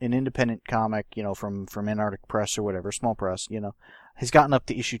 that an independent comic, from Antarctic Press or whatever, small press, has gotten up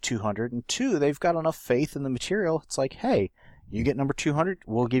to issue 200, and two, they've got enough faith in the material. It's like, hey, you get number 200,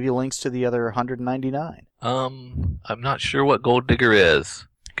 we'll give you links to the other 199. I'm not sure what Gold Digger is.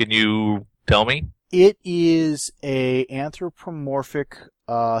 Can you tell me? It is a anthropomorphic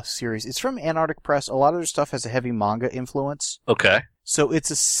series. It's from Antarctic Press. A lot of their stuff has a heavy manga influence. Okay. So it's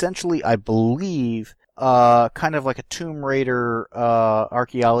essentially, I believe, kind of like a Tomb Raider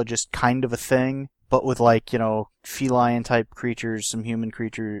archaeologist kind of a thing, but with like, feline type creatures, some human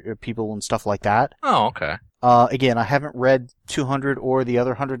people and stuff like that. Oh, okay. Again, I haven't read 200 or the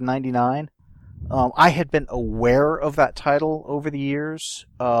other 199. I had been aware of that title over the years.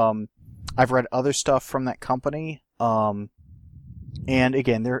 I've read other stuff from that company. And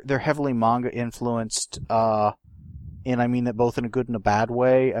again, they're heavily manga influenced. And I mean that both in a good and a bad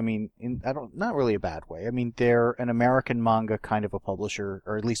way. I mean, not really a bad way. I mean, they're an American manga kind of a publisher,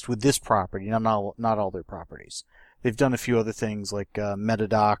 or at least with this property, not all their properties. They've done a few other things like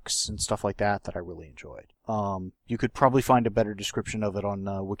Metadocs and stuff like that I really enjoyed. You could probably find a better description of it on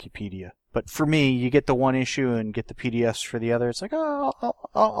Wikipedia. But for me, you get the one issue and get the PDFs for the other. It's like,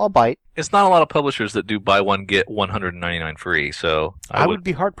 I'll bite. It's not a lot of publishers that do buy one get 199 free, so I would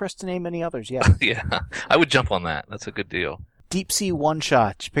be hard pressed to name any others. Yeah. Yeah, I would jump on that. That's a good deal. Deep Sea One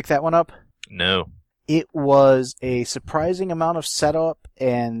Shot. Did you pick that one up? No. It was a surprising amount of setup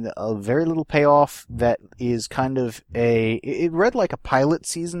and a very little payoff that is kind of it read like a pilot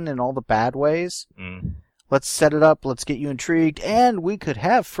season in all the bad ways. Mm. Let's set it up, let's get you intrigued, and we could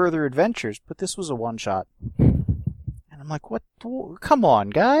have further adventures, but this was a one-shot. And I'm like, what? Come on,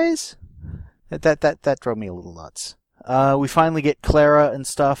 guys! That drove me a little nuts. We finally get Clara and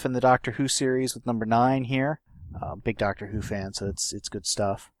stuff in the Doctor Who series with number 9 here. Big Doctor Who fan, so it's good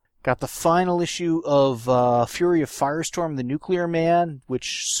stuff. Got the final issue of Fury of Firestorm, the Nuclear Man,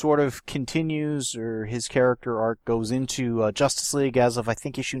 which sort of continues, or his character arc goes into Justice League as of, I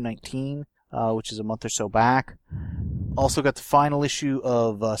think, issue 19, which is a month or so back. Also got the final issue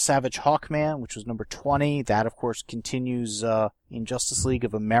of Savage Hawkman, which was number 20. That, of course, continues in Justice League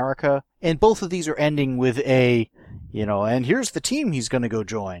of America. And both of these are ending with and here's the team he's going to go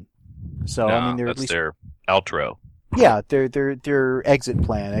join. So, No, I mean, they're that's at least... their outro. Yeah, their exit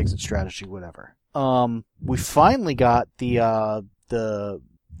plan, exit strategy, whatever. We finally got the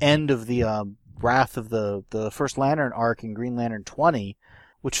end of the Wrath of the First Lantern arc in Green Lantern 20,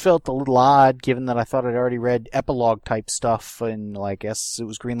 which felt a little odd given that I thought I'd already read epilogue type stuff in, I guess it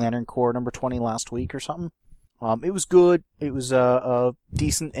was Green Lantern Corps number 20 last week or something. It was good. It was a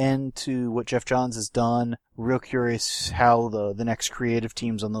decent end to what Jeff Johns has done. Real curious how the next creative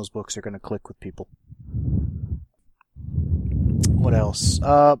teams on those books are going to click with people. What else?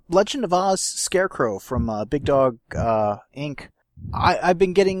 Legend of Oz Scarecrow from Big Dog Inc. I've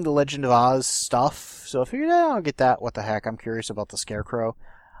been getting the Legend of Oz stuff, so I figured I'll get that. What the heck? I'm curious about the Scarecrow.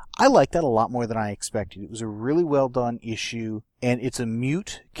 I like that a lot more than I expected. It was a really well done issue, and it's a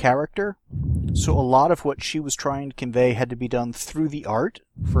mute character, so a lot of what she was trying to convey had to be done through the art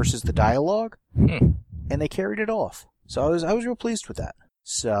versus the dialogue, and they carried it off. So I was real pleased with that.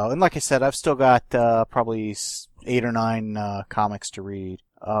 So, and like I said, I've still got probably 8 or 9 comics to read.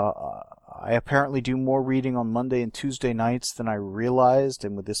 I apparently do more reading on Monday and Tuesday nights than I realized,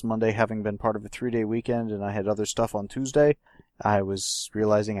 and with this Monday having been part of a 3-day weekend and I had other stuff on Tuesday, I was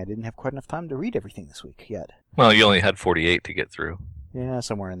realizing I didn't have quite enough time to read everything this week yet. Well, you only had 48 to get through. Yeah,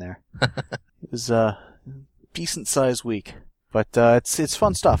 somewhere in there. It was a decent-sized week. But it's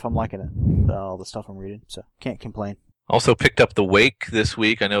fun stuff. I'm liking it. All the stuff I'm reading, so can't complain. Also picked up The Wake this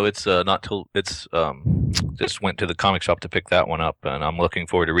week. I know it's not till it's just went to the comic shop to pick that one up, and I'm looking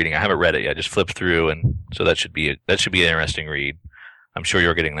forward to reading. I haven't read it yet. I just flipped through, and so that should be an interesting read. I'm sure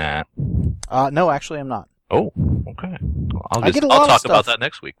you're getting that. No, actually, I'm not. Oh, okay. Well, I'll talk about that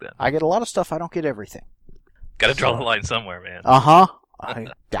next week then. I get a lot of stuff. I don't get everything. Got to draw the line somewhere, man. I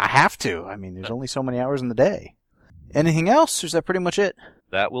have to. I mean, there's only so many hours in the day. Anything else? Or is that pretty much it?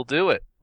 That will do it.